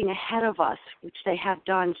walking ahead of us, which they have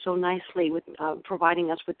done so nicely with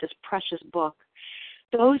providing us with this precious book.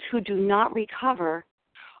 Those who do not recover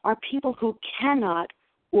are people who cannot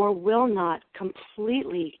or will not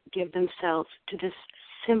completely give themselves to this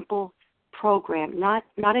simple program, not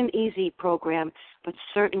an easy program, but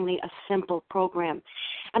certainly a simple program.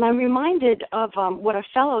 And I'm reminded of what a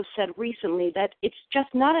fellow said recently, that it's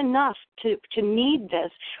just not enough to need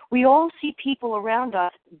this. We all see people around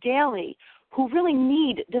us daily who really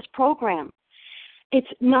need this program.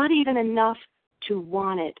 It's not even enough to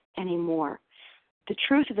want it anymore. The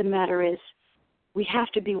truth of the matter is we have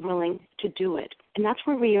to be willing to do it. And that's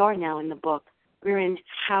where we are now in the book. We're in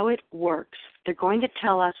how it works. They're going to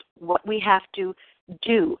tell us what we have to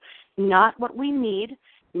do, not what we need,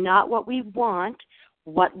 not what we want,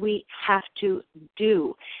 what we have to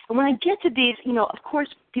do. And when I get to these, of course,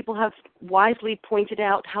 people have wisely pointed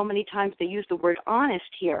out how many times they use the word honest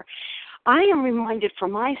here. I am reminded for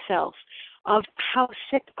myself of how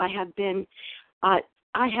sick I have been.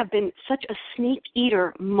 I have been such a sneak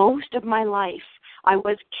eater most of my life. I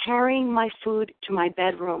was carrying my food to my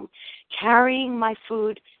bedroom, carrying my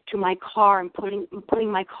food to my car and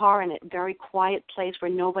putting my car in a very quiet place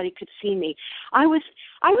where nobody could see me. I was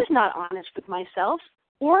not honest with myself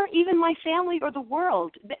or even my family or the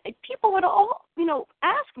world. People would all,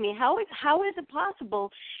 ask me, how is it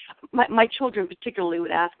possible, my children particularly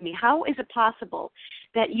would ask me, how is it possible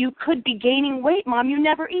that you could be gaining weight, Mom? You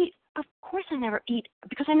never eat. Of course I never eat,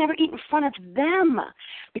 because I never eat in front of them,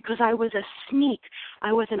 because I was a sneak.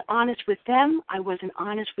 I wasn't honest with them. I wasn't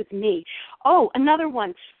honest with me. Oh, another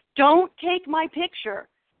one. Don't take my picture,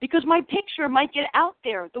 because my picture might get out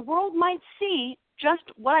there. The world might see just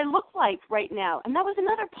what I look like right now. And that was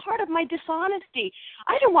another part of my dishonesty.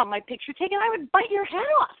 I didn't want my picture taken. I would bite your head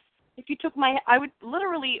off. If you took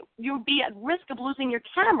you would be at risk of losing your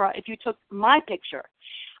camera if you took my picture.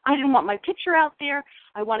 I didn't want my picture out there.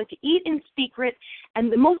 I wanted to eat in secret.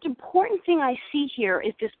 And the most important thing I see here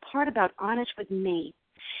is this part about honest with me.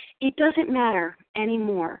 It doesn't matter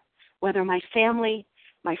anymore whether my family,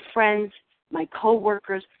 my friends, my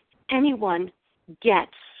coworkers, anyone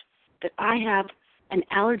gets that I have an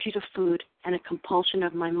allergy to food and a compulsion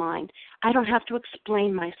of my mind. I don't have to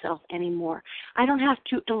explain myself anymore. I don't have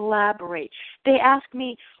to elaborate. They ask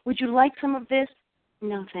me, would you like some of this?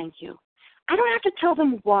 No, thank you. I don't have to tell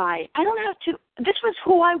them why. I don't have to. This was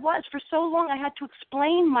who I was for so long. I had to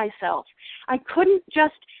explain myself. I couldn't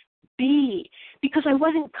just be because I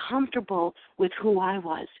wasn't comfortable with who I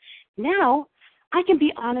was. Now, I can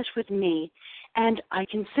be honest with me, and I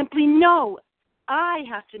can simply know. I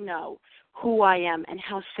have to know who I am and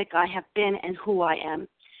how sick I have been and who I am.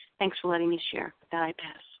 Thanks for letting me share. With that, I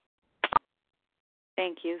pass.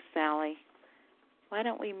 Thank you, Sally. Why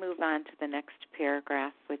don't we move on to the next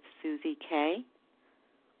paragraph with Susie K.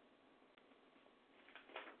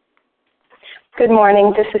 Good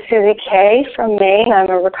morning. This is Susie K. from Maine. I'm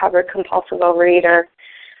a recovered compulsive overeater.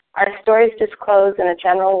 Our stories disclose in a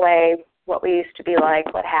general way what we used to be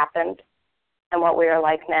like, what happened, and what we are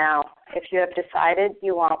like now. If you have decided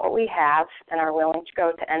you want what we have and are willing to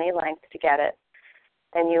go to any length to get it,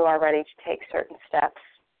 then you are ready to take certain steps.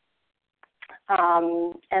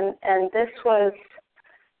 And this was,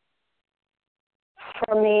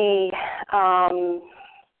 for me,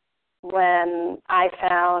 when I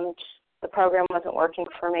found the program wasn't working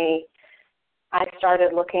for me, I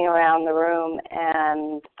started looking around the room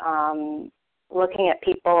and looking at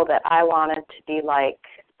people that I wanted to be like,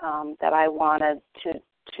 that I wanted to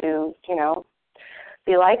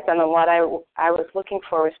be like them. And what I was looking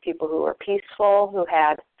for was people who were peaceful,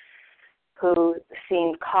 who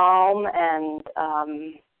seemed calm and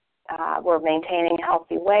were maintaining a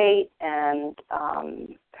healthy weight. And,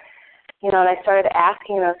 and I started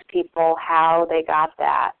asking those people how they got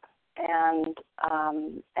that. And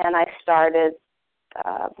I started,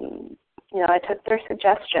 I took their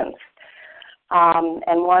suggestions.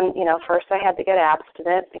 And one, first I had to get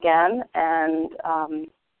abstinent again, and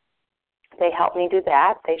they helped me do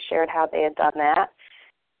that. They shared how they had done that.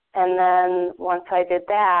 And then once I did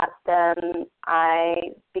that, then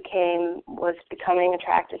I was becoming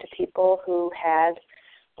attracted to people who had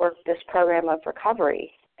worked this program of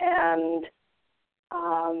recovery. And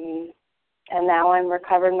now I'm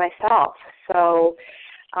recovered myself. So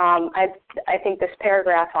I think this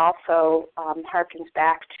paragraph also harkens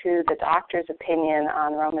back to the doctor's opinion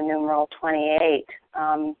on Roman numeral 28.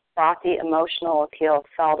 Frothy emotional appeal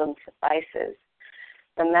seldom suffices.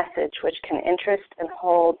 The message which can interest and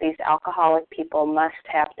hold these alcoholic people must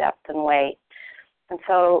have depth and weight. And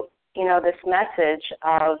so, this message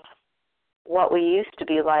of what we used to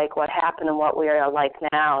be like, what happened, and what we are like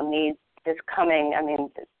now is coming. I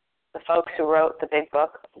mean, the folks who wrote the big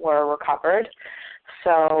book were recovered.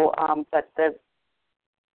 So, but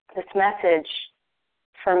this message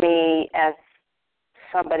for me as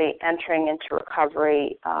somebody entering into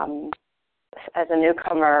recovery as a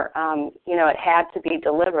newcomer, it had to be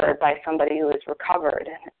delivered by somebody who is recovered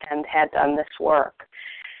and had done this work.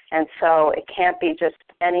 And so it can't be just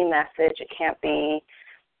any message. It can't be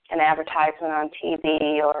an advertisement on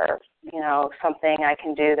TV or, something I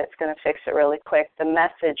can do that's going to fix it really quick. The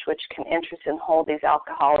message which can interest and hold these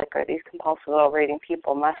alcoholic or these compulsive overeating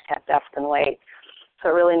people must have depth and weight. So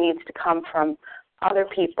it really needs to come from other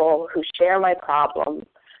people who share my problem,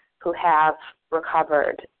 who have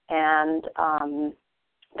recovered. And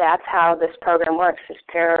that's how this program works. This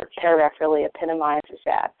paragraph really epitomizes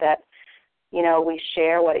that, we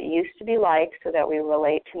share what it used to be like so that we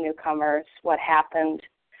relate to newcomers, what happened,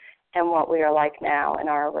 and what we are like now in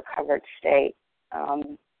our recovered state.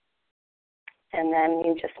 And then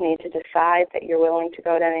you just need to decide that you're willing to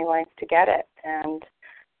go to any length to get it. And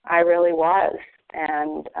I really was,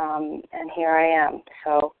 and here I am.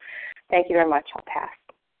 So thank you very much. I'll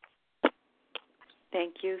pass.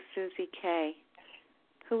 Thank you, Susie K.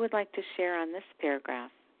 Who would like to share on this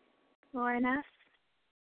paragraph? Lauren S.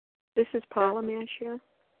 This is Paula. May I share?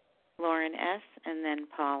 Lauren S. and then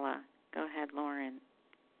Paula. Go ahead, Lauren.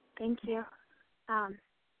 Thank you.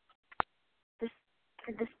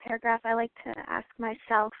 This paragraph, I like to ask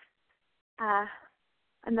myself,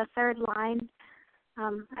 in the third line,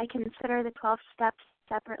 I consider the 12 steps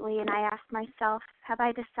separately, and I ask myself, have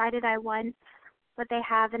I decided I want what they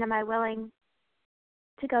have, and am I willing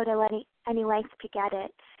to go to any length to get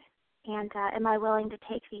it? And am I willing to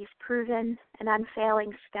take these proven and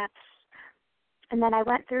unfailing steps? And then I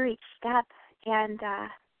went through each step, and, I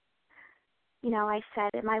said,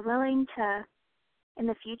 am I willing to, in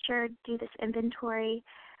the future, do this inventory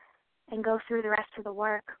and go through the rest of the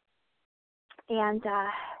work? And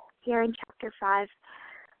here in Chapter 5,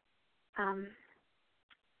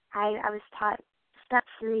 I was taught Step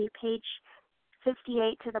 3, page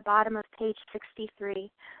 58 to the bottom of page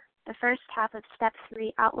 63. The first half of Step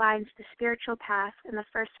 3 outlines the spiritual path and the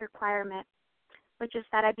first requirement, which is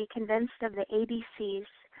that I be convinced of the ABCs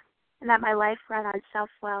and that my life run on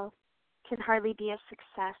self-will can hardly be a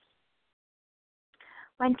success.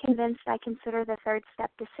 When convinced, I consider the third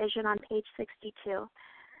step decision on page 62.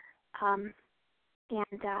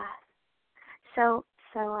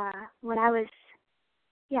 When I was,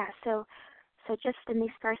 so just in these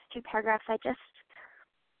first two paragraphs, I just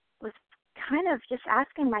was kind of just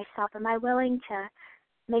asking myself, am I willing to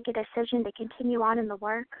make a decision to continue on in the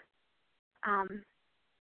work?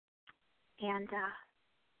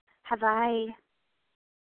 Have I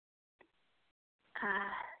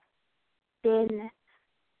been,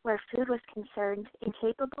 where food was concerned,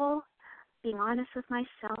 incapable, being honest with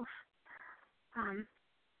myself?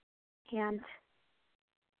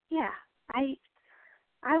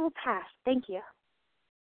 I will pass. Thank you.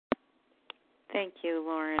 Thank you,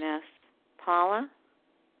 Lauren S. Paula?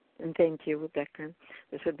 And thank you, Rebecca.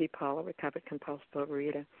 This would be Paula, recovered compulsive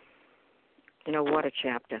overeater. What a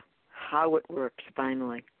chapter. How it works,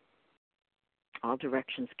 finally. All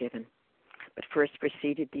directions given. But first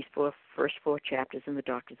preceded these first four chapters in the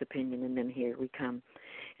doctor's opinion, and then here we come.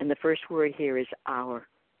 And the first word here is our.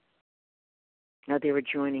 Now they were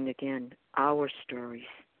joining again, our stories.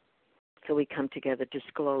 So we come together,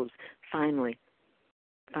 disclose, finally,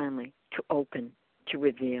 to open, to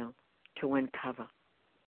reveal, to uncover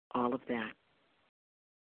all of that.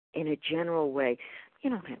 In a general way, you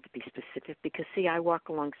don't have to be specific because, see, I walk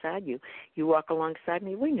alongside you. You walk alongside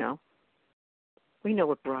me. We know. We know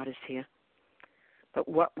what brought us here. But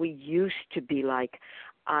what we used to be like,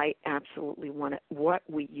 I absolutely want it. What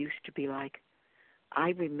we used to be like,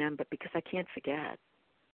 I remember because I can't forget.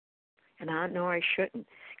 And I know I shouldn't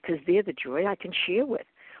because they're the joy I can share with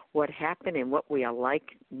what happened and what we are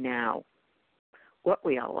like now. What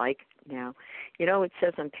we are like now. It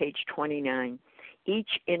says on page 29, each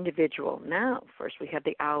individual, now, first we have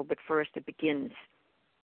the owl, but first it begins.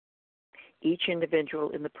 Each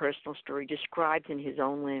individual in the personal story describes in his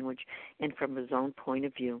own language and from his own point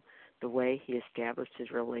of view the way he established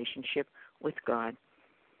his relationship with God.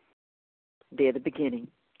 They're the beginning.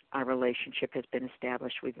 Our relationship has been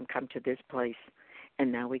established. We've come to this place,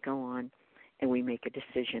 and now we go on and we make a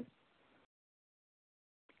decision.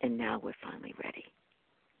 And now we're finally ready.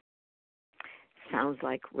 Sounds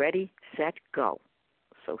like ready, set, go.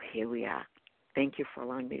 So here we are. Thank you for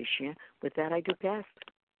allowing me to share. With that, I do pass.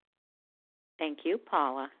 Thank you,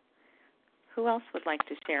 Paula. Who else would like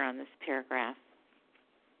to share on this paragraph?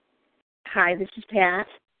 Hi, this is Pat.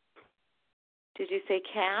 Did you say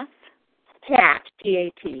Kath? Pat,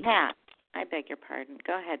 P-A-T. Pat. I beg your pardon.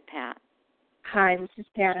 Go ahead, Pat. Hi, this is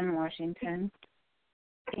Pat in Washington.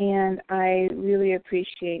 And I really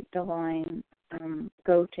appreciate the line,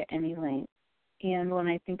 go to any length. And when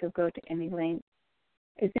I think of go to any length,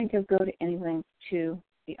 I think of go to any length to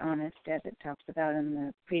be honest, as it talks about in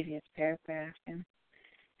the previous paragraph. And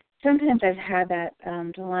sometimes I've had that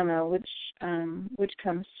dilemma, which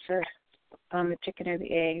comes first, the chicken or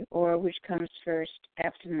the egg, or which comes first,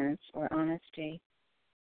 abstinence or honesty.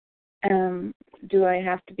 Do I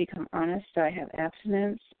have to become honest so I have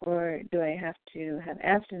abstinence, or do I have to have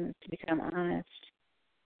abstinence to become honest?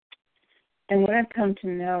 And what I've come to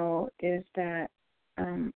know is that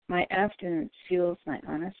my abstinence fuels my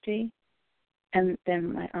honesty, and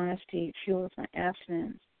then my honesty fuels my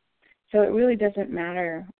abstinence. So it really doesn't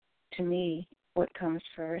matter to me what comes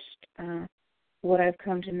first. What I've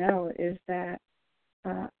come to know is that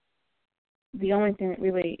the only thing that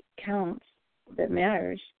really counts, that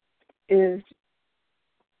matters, is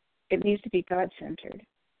it needs to be God-centered.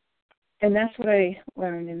 And that's what I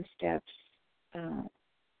learned in steps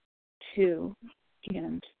 2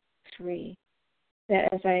 and 3,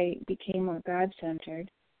 that as I became more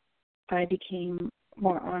God-centered, I became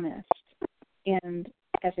more honest. And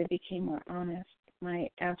as I became more honest, my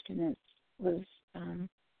abstinence was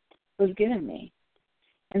given me.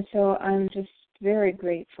 And so I'm just very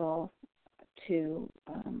grateful to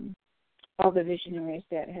all the visionaries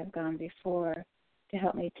that have gone before to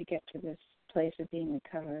help me to get to this place of being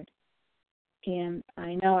recovered. And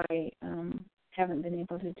I know I haven't been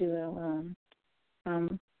able to do it alone,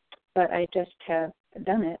 but I just have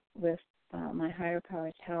done it with my higher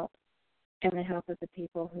power's help. and the help of the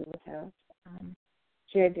people who have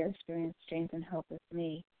shared their experience, strength, and hope with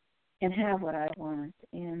me, and have what I want.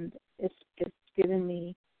 And it's given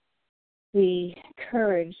me the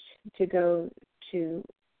courage to go to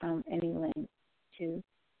any length to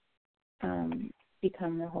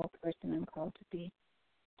become the whole person I'm called to be.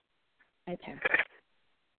 I pass.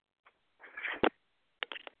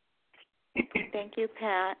 Thank you,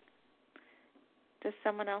 Pat. Does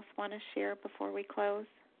someone else want to share before we close?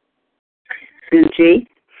 Sue G.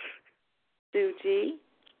 Sue G?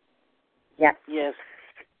 Yes. Yes.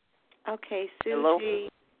 Okay, Sue Hello? G.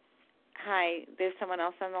 Hi, there's someone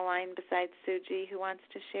else on the line besides Sue G who wants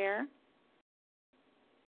to share?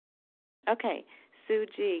 Okay, Sue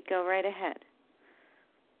G, go right ahead.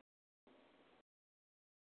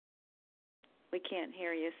 We can't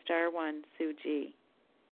hear you. *1, Sue G.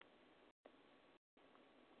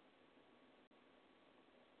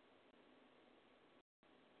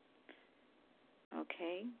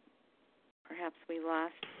 Okay. Perhaps we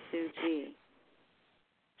lost Sue G.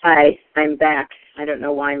 Hi, I'm back. I don't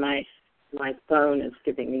know why my phone is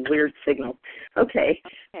giving me weird signals. Okay.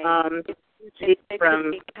 It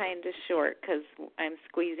could be kind of short because I'm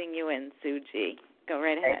squeezing you in, Sue G. Go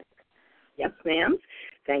right ahead. Yes, ma'am.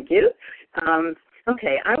 Thank you.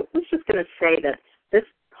 Okay, I was just going to say that this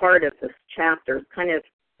part of this chapter is kind of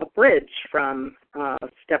a bridge from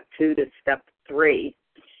step 2 to step 3.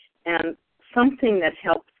 And something that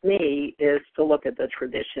helps me is to look at the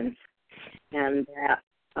traditions. And that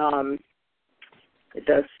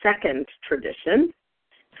the second tradition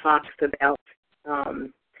talks about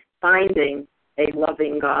finding a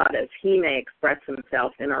loving God as he may express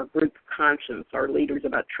himself in our group conscience. Our leaders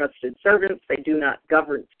about trusted servants, they do not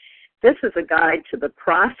govern. This is a guide to the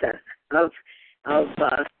process of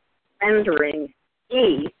rendering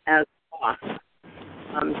he as boss.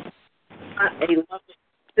 Not a loving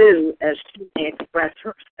Sue as she may express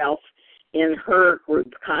herself in her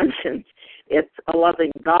group conscience. It's a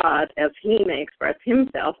loving God as he may express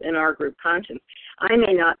himself in our group conscience. I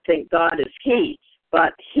may not think God is he,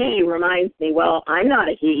 but he reminds me, well, I'm not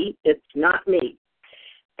a he, it's not me.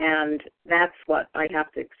 And that's what I have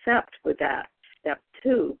to accept with that, step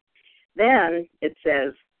 2. Then it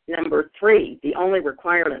says, number 3, the only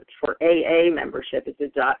requirement for AA membership is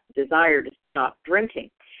a desire to stop drinking.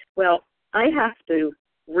 Well, I have to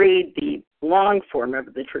read the long form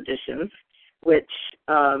of the traditions, which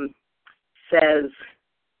says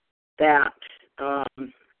that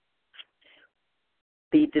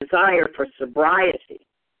the desire for sobriety,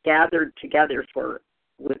 gathered together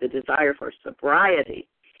with the desire for sobriety,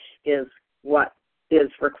 is what is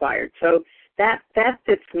required. So that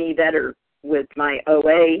fits me better with my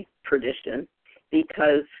OA tradition,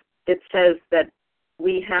 because it says that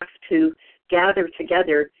we have to gather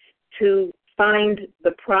together to find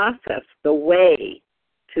the process, the way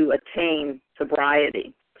to attain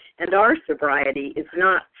sobriety. And our sobriety is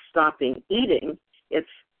not stopping eating, it's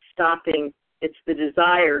the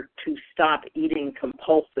desire to stop eating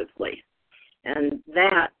compulsively. And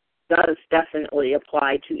that does definitely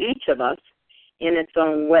apply to each of us in its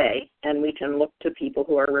own way. And we can look to people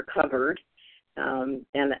who are recovered, and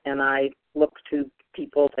I look to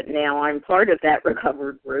people that now I'm part of that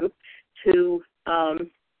recovered group to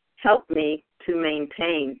help me to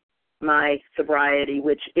maintain my sobriety,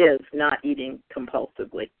 which is not eating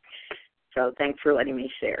compulsively. So thanks for letting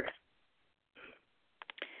me share.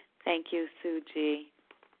 Thank you, Sue G.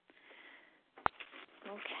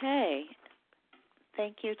 Okay.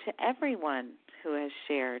 Thank you to everyone who has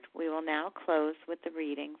shared. We will now close with the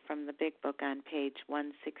reading from the Big Book on page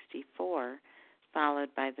 164, followed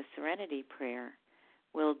by the Serenity Prayer.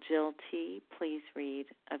 Will Jill T. please read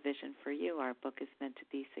A Vision for You? Our book is meant to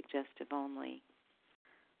be suggestive only.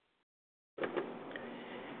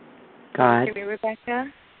 God. Hear me,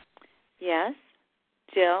 Rebecca? Yes.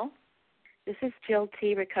 Jill? This is Jill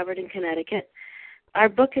T., recovered in Connecticut. Our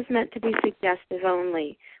book is meant to be suggestive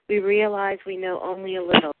only. We realize we know only a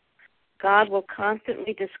little. God will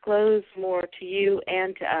constantly disclose more to you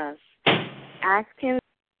and to us. Ask him.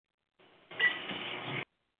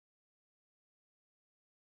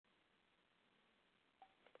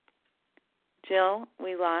 Jill,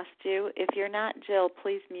 we lost you. If you're not Jill,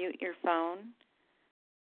 please mute your phone.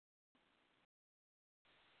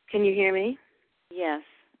 Can you hear me? Yes.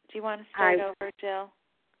 Do you want to start over, Jill?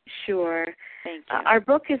 Sure. Thank you. Our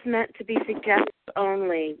book is meant to be suggestive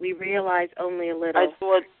only. We realize only a little.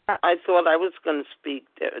 I thought I was going to speak,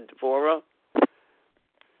 Devorah.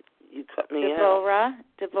 You cut me out.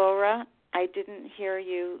 Devorah, I didn't hear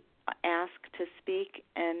you ask to speak,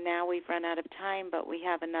 and now we've run out of time, but we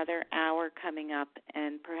have another hour coming up,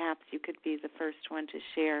 and perhaps you could be the first one to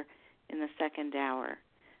share in the second hour.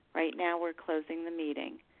 Right now we're closing the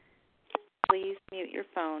meeting. Please mute your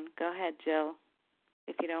phone. Go ahead, Jill,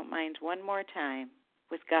 if you don't mind, one more time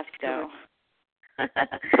with gusto.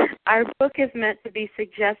 Our book is meant to be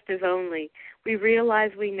suggestive only. We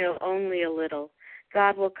realize we know only a little.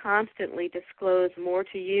 God will constantly disclose more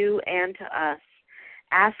to you and to us.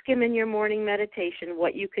 Ask Him in your morning meditation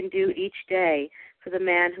what you can do each day for the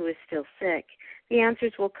man who is still sick. The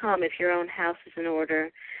answers will come if your own house is in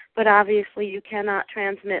order, but obviously you cannot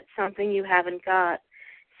transmit something you haven't got.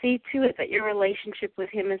 See to it that your relationship with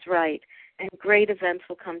Him is right, and great events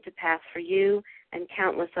will come to pass for you and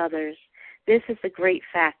countless others. This is the great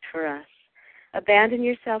fact for us. Abandon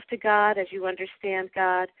yourself to God as you understand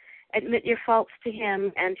God. Admit your faults to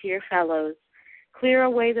Him and to your fellows. Clear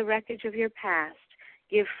away the wreckage of your past.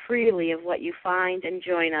 Give freely of what you find and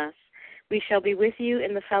join us. We shall be with you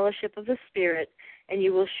in the fellowship of the Spirit, and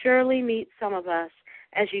you will surely meet some of us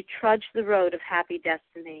as you trudge the road of happy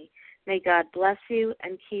destiny. May God bless you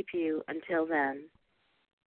and keep you until then.